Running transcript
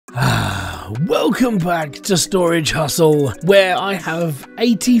welcome back to Storage Hustle, where I have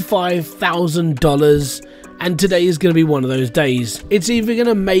 $85,000 and today is going to be one of those days. It's either going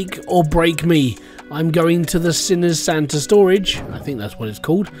to make or break me. I'm going to the Sinner's Santa storage, I think that's what it's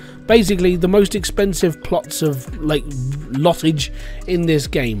called. Basically the most expensive plots of like lottage in this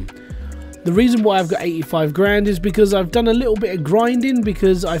game. The reason why I've got 85 grand is because I've done a little bit of grinding,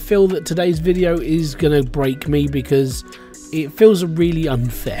 because I feel that today's video is going to break me because it feels really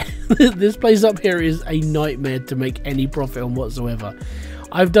unfair. This place up here is a nightmare to make any profit on whatsoever.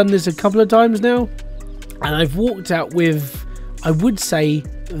 I've done this a couple of times now and I've walked out with, I would say,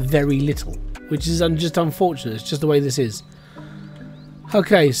 very little, which is just unfortunate. It's just the way this is.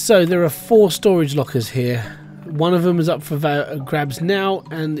 Okay, so there are 4 storage lockers here. One of them is up for grabs now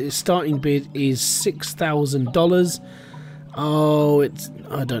and its starting bid is $6,000. Oh,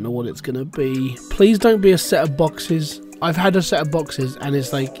 I don't know what it's going to be. Please don't be a set of boxes. I've had a set of boxes and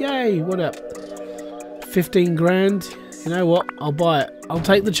it's like, yay, what up? 15 grand. You know what? I'll buy it. I'll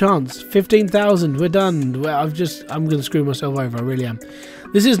take the chance. 15,000. We're done. Well, I'm going to screw myself over. I really am.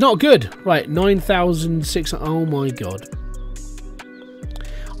 This is not good. Right, 9,600. Oh my god.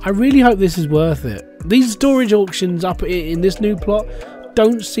 I really hope this is worth it. These storage auctions up in this new plot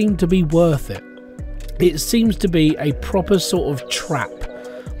don't seem to be worth it. It seems to be a proper sort of trap.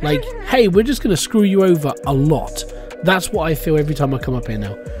 Like, hey, we're just going to screw you over a lot. That's what I feel every time I come up here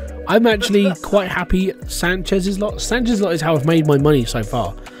now. I'm actually quite happy Sanchez's lot. Sanchez's lot is how I've made my money so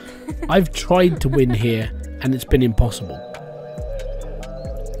far. I've tried to win here and it's been impossible.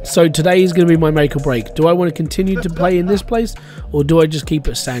 So today is going to be my make or break. Do I want to continue to play in this place or do I just keep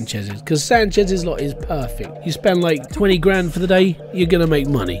at Sanchez's? Because Sanchez's lot is perfect. You spend like 20 grand for the day, you're going to make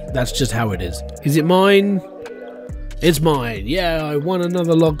money. That's just how it is. Is it mine? It's mine. Yeah, I won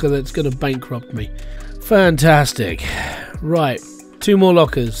another locker that's going to bankrupt me. Fantastic. Right, 2 more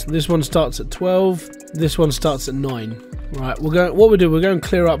lockers. This one starts at 12. This one starts at 9. Right, we're going. What we do? We're going to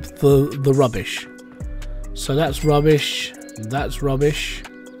clear up the rubbish. So that's rubbish. That's rubbish.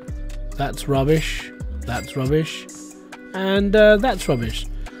 That's rubbish. That's rubbish. And that's rubbish.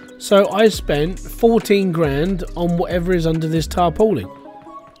 So I spent 14 grand on whatever is under this tarpaulin.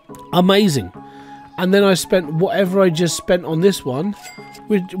 Amazing. And then I spent whatever I just spent on this one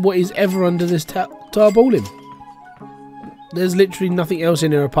with what is ever under this tarpaulin. There's literally nothing else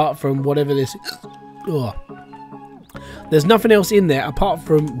in there apart from whatever this is. Oh. There's nothing else in there apart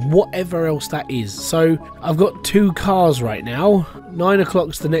from whatever else that is. So I've got 2 cars right now. 9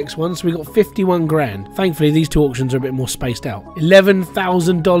 o'clock's the next one, so we got 51 grand. Thankfully these 2 auctions are a bit more spaced out.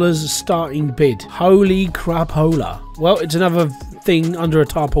 $11,000 starting bid. Holy crapola. Well, it's another thing under a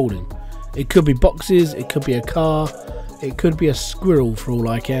tarpaulin. It could be boxes, it could be a car, it could be a squirrel for all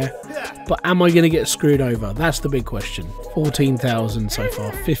I care. But am I going to get screwed over? That's the big question. 14,000 so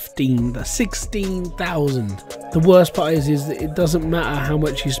far. 16,000. The worst part is that it doesn't matter how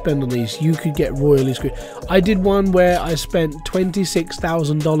much you spend on these. You could get royally screwed. I did one where I spent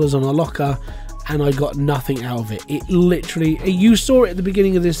 $26,000 on a locker and I got nothing out of it. It literally, you saw it at the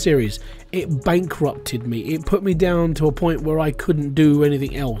beginning of this series. It bankrupted me. It put me down to a point where I couldn't do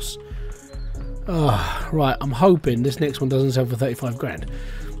anything else. Right, I'm hoping this next one doesn't sell for 35 grand.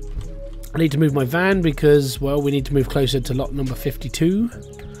 I need to move my van because, well, we need to move closer to lot number 52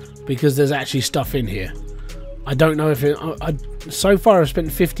 because there's actually stuff in here. I don't know if it... so far I've spent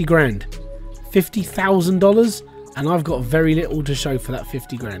 50 grand. $50,000 and I've got very little to show for that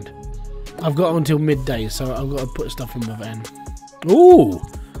 50 grand. I've got until midday, so I've got to put stuff in my van. Ooh!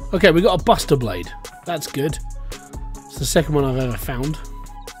 Okay, we got a buster blade. That's good. It's the second one I've ever found.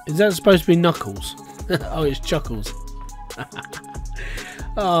 Is that supposed to be Knuckles? Oh, it's Chuckles.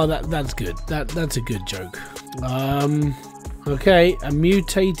 Oh, that's good. That's a good joke. Okay, a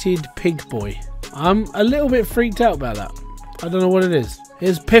mutated pig boy. I'm a little bit freaked out about that. I don't know what it is.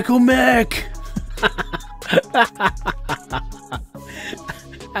 It's Pickle Mick.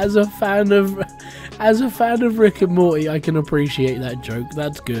 As a fan of Rick and Morty, I can appreciate that joke.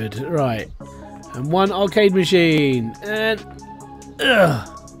 That's good. Right, and 1 arcade machine and.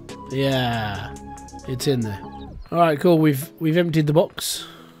 Yeah, it's in there. Alright, cool, we've emptied the box.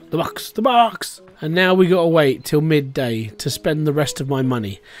 The box! And now we gotta wait till midday to spend the rest of my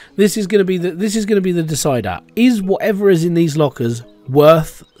money. This is gonna be the decider. Is whatever is in these lockers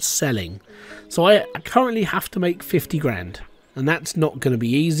worth selling? So I currently have to make 50 grand. And that's not gonna be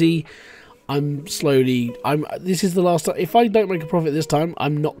easy. This is the last time. If I don't make a profit this time,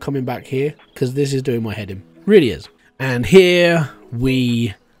 I'm not coming back here because this is doing my head in. Really is. And here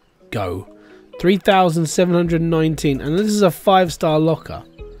we go. 3,719, and this is a 5-star locker.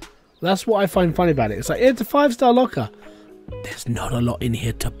 That's what I find funny about it. It's like, it's a 5-star locker, there's not a lot in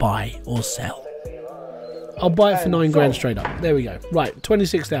here to buy or sell. I'll buy it for 9 grand straight up. There we go. Right,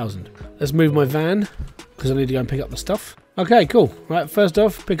 26,000. Let's move my van, because I need to go and pick up the stuff. Okay, cool. Right, first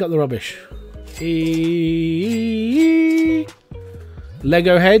off, pick up the rubbish.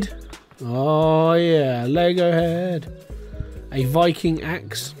 Lego head. Oh yeah, Lego head. A Viking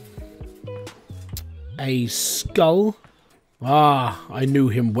axe. A skull. Ah, I knew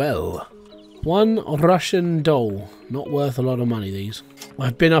him well. One Russian doll. Not worth a lot of money, these.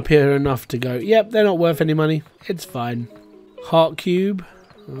 I've been up here enough to go, yep, they're not worth any money. It's fine. Heart cube.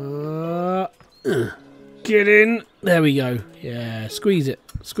 Get in. There we go. Yeah, squeeze it.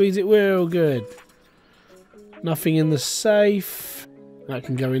 Squeeze it real good. Nothing in the safe. That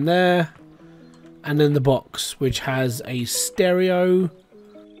can go in there. And then the box, which has a stereo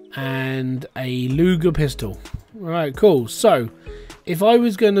and a Luger pistol. Right, cool. So, if I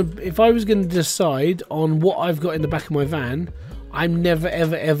was gonna decide on what I've got in the back of my van, I'm never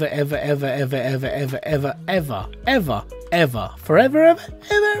ever ever ever ever ever ever ever ever ever ever ever forever ever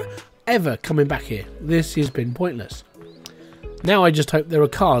ever ever coming back here. This has been pointless. Now I just hope there are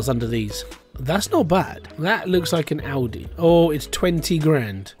cars under these. That's not bad. That looks like an Audi. Oh, it's 20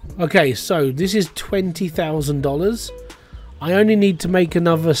 grand. Okay, so this is $20,000. I only need to make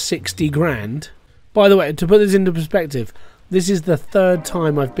another 60 grand. By the way, to put this into perspective, this is the 3rd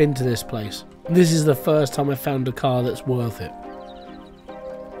time I've been to this place. This is the first time I found a car that's worth it.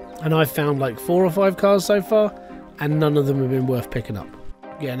 And I've found like 4 or 5 cars so far, and none of them have been worth picking up.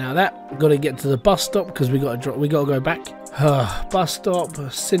 Yeah, now that, got to get to the bus stop because we got to go back. Bus stop,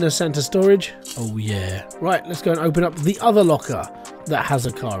 Sinner Santa storage. Oh yeah. Right, let's go and open up the other locker that has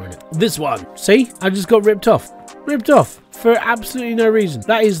a car in it. This one. See? I just got ripped off. Ripped off for absolutely no reason.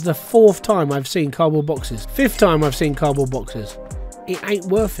 That is the 4th time I've seen cardboard boxes. 5th time I've seen cardboard boxes. It ain't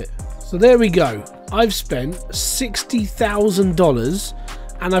worth it. So there we go. I've spent $60,000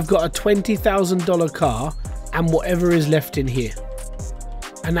 and I've got a $20,000 car and whatever is left in here.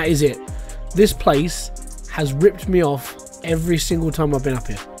 And that is it. This place has ripped me off every single time I've been up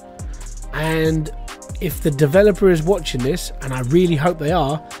here. And if the developer is watching this, and I really hope they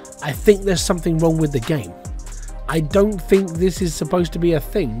are, I think there's something wrong with the game. I don't think this is supposed to be a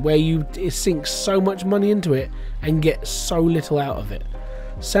thing where you sink so much money into it and get so little out of it.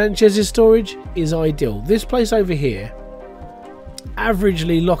 Sanchez's storage is ideal. This place over here,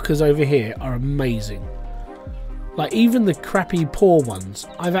 averagely lockers over here are amazing. Like even the crappy poor ones,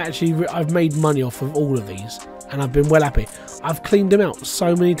 I've made money off of all of these and I've been well happy. I've cleaned them out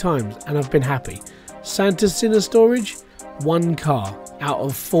so many times and I've been happy. Santa's Sinner storage, 1 car out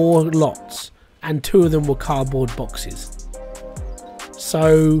of 4 lots and 2 of them were cardboard boxes.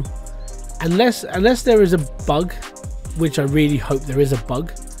 So unless there is a bug, which I really hope there is a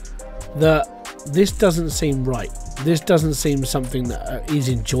bug, that this doesn't seem right. This doesn't seem something that is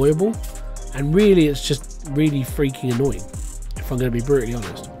enjoyable, and really it's just really freaking annoying, if I'm going to be brutally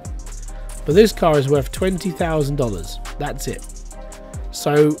honest. But this car is worth $20,000. That's it.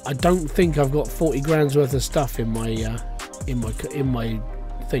 So I don't think I've got 40 grand's worth of stuff in my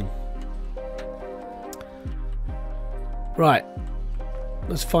thing. Right,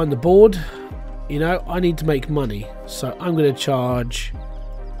 let's find the board. You know, I need to make money, so I'm going to charge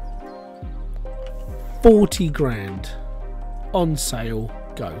 40 grand on sale.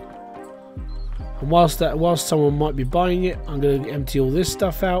 Go. And whilst someone might be buying it, I'm going to empty all this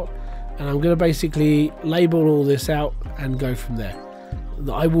stuff out, and I'm going to basically label all this out and go from there.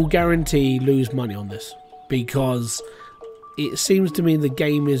 I will guarantee lose money on this because it seems to me the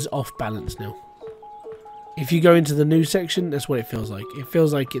game is off balance now. If you go into the new section, that's what it feels like. It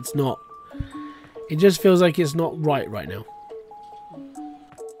feels like it's not. It just feels like it's not right now.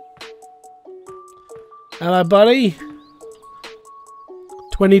 Hello, buddy.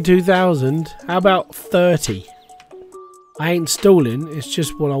 22,000. How about 30? I ain't stalling. It's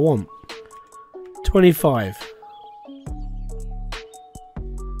just what I want. 25.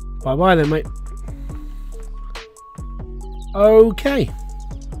 Bye bye then, mate. Okay.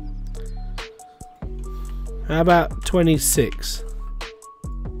 How about 26?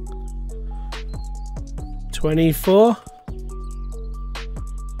 24?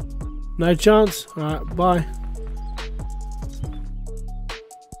 No chance? Alright, bye.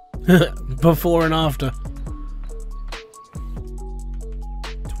 Before and after.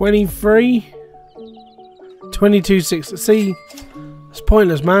 23? 22.6. See, it's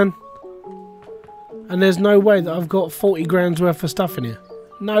pointless, man. And there's no way that I've got 40 grand's worth of stuff in here.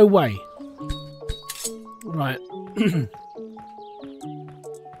 No way. Right.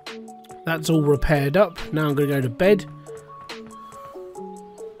 That's all repaired up. Now I'm going to go to bed.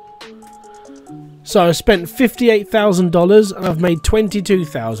 So I spent $58,000 and I've made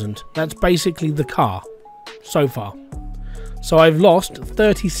 $22,000. That's basically the car so far. So I've lost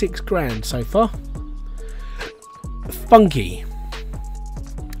 36 grand so far. Funky.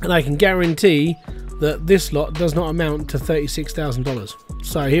 And I can guarantee that this lot does not amount to $36,000.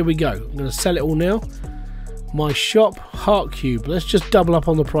 So here we go. I'm going to sell it all now. My shop, Heart Cube. Let's just double up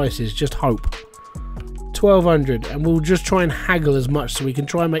on the prices. Just hope. 1,200, and we'll just try and haggle as much so we can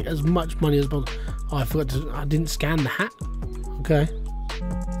try and make as much money as possible. Oh, I forgot to. I didn't scan the hat. Okay.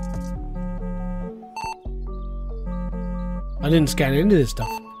 I didn't scan any of this stuff.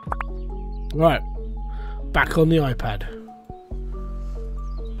 Right. Back on the iPad.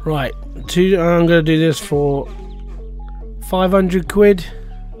 Right. I'm going to do this for 500 quid.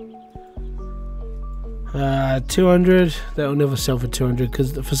 200. That'll never sell for 200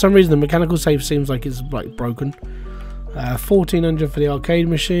 because for some reason the mechanical safe seems like it's like broken. 1,400 for the arcade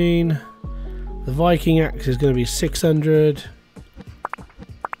machine. The Viking axe is going to be 600.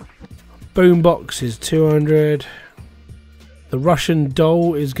 Boombox is 200. The Russian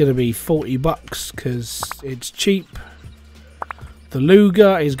doll is going to be 40 bucks because it's cheap. The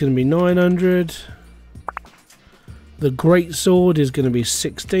Luger is going to be 900. The Great Sword is going to be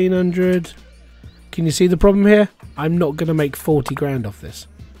 1,600. Can you see the problem here? I'm not going to make 40 grand off this.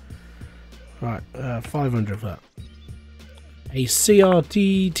 Right, 500 for that. A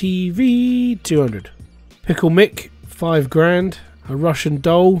CRT TV, 200. Pickle Mick, 5 grand. A Russian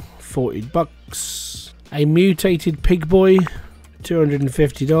doll, 40 bucks. A mutated pig boy,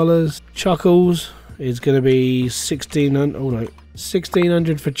 $250. Chuckles is going to be 1,600. Oh no,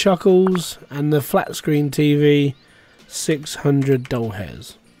 1,600 for Chuckles, and the flat screen TV, 600 doll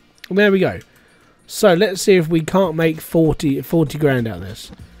hairs. And there we go. So let's see if we can't make 40 grand out of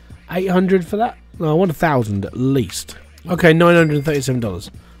this. 800 for that? No, I want 1,000 at least. Okay,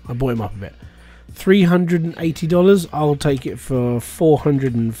 $937. I bought him up a bit. $380. I'll take it for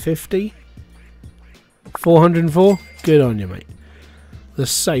 450. 404. Good on you, mate. The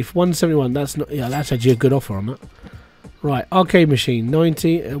safe 171. That's not. Yeah, that's actually a good offer on that. Right, arcade machine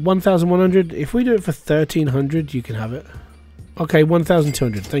 1,100. If we do it for 1,300, you can have it. Okay,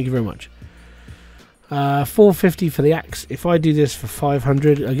 1,200. Thank you very much. 450 for the axe. If I do this for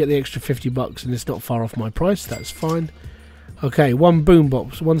 500, I get the extra 50 bucks, and it's not far off my price. That's fine. Okay, one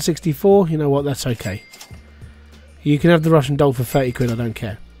boombox, 164. You know what? That's okay. You can have the Russian doll for 30 quid. I don't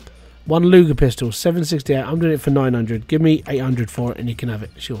care. One Luger pistol, 768. I'm doing it for 900. Give me 800 for it, and you can have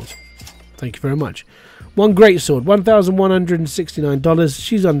it. It's yours. Thank you very much. One great sword, $1,169.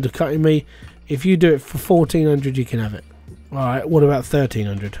 She's undercutting me. If you do it for 1,400, you can have it. All right. What about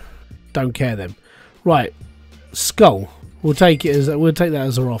 1,300? Don't care then. Right, skull. We'll take that as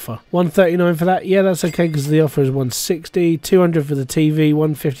our offer. 139 for that. Yeah, that's okay because the offer is 160. 200 for the TV.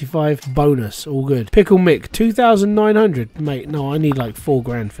 155 bonus. All good. Pickle Mick 2,900. Mate, no, I need like 4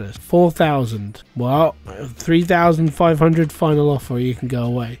 grand for this. 4,000. Well, 3,500 final offer. You can go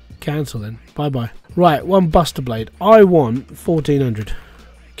away. Cancel then. Bye bye. Right, one Buster Blade. I want 1,400.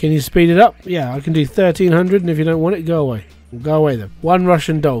 Can you speed it up? Yeah, I can do 1,300, and if you don't want it, go away. Go away then. One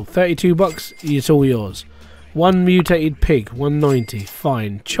Russian doll, 32 bucks, it's all yours. One mutated pig, 190,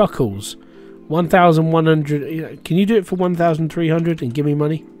 fine. Chuckles, 1,100. Can you do it for 1,300 and give me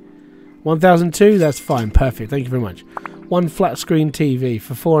money? 1,002, that's fine, perfect, thank you very much. One flat screen TV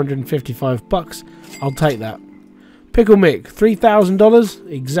for 455 bucks, I'll take that. Pickle Mick,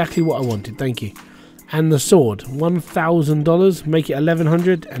 $3,000, exactly what I wanted, thank you. And the sword, $1,000, make it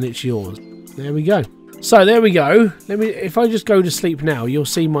 1,100 and it's yours. There we go. So there we go. If I just go to sleep now, you'll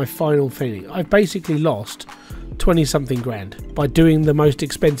see my final feeling. I've basically lost 20 something grand by doing the most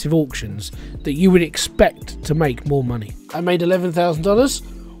expensive auctions that you would expect to make more money. I made $11,000.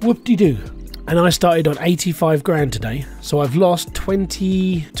 Whoop-de-doo. And I started on 85 grand today. So I've lost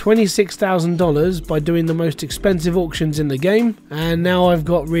 $26,000 by doing the most expensive auctions in the game. And now I've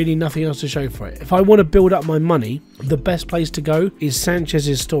got really nothing else to show for it. If I want to build up my money, the best place to go is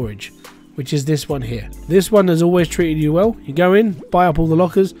Sanchez's storage, which is this one here. This one has always treated you well. You go in, buy up all the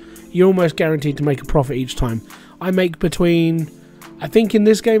lockers, you're almost guaranteed to make a profit each time. I make between, I think in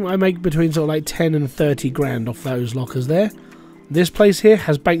this game, I make between sort of like 10 and 30 grand off those lockers there. This place here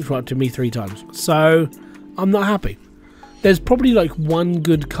has bankrupted me 3 times. So, I'm not happy. There's probably like one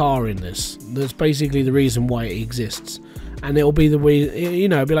good car in this. That's basically the reason why it exists. And it'll be the way, you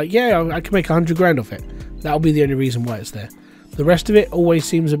know, it'll be like, yeah, I can make 100 grand off it. That'll be the only reason why it's there. The rest of it always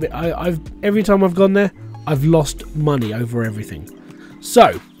seems a bit... every time I've gone there, I've lost money over everything.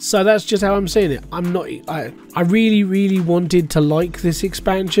 So that's just how I'm seeing it. I really wanted to like this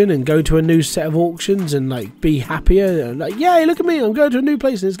expansion and go to a new set of auctions and like be happier and like, yay, look at me, I'm going to a new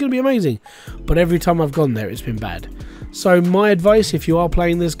place and it's going to be amazing. But every time I've gone there, it's been bad. So my advice, if you are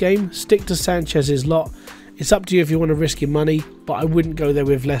playing this game, stick to Sanchez's lot. It's up to you if you want to risk your money, but I wouldn't go there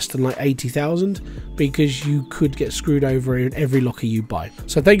with less than like 80,000 because you could get screwed over in every locker you buy.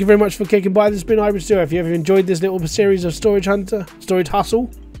 So thank you very much for kicking by. This has been Hybridsteel. If you ever enjoyed this little series of Storage Hustle,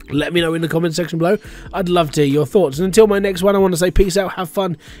 let me know in the comment section below. I'd love to hear your thoughts. And until my next one, I want to say peace out, have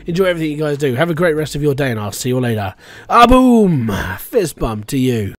fun, enjoy everything you guys do. Have a great rest of your day, and I'll see you later. Ah, boom! Fist bump to you.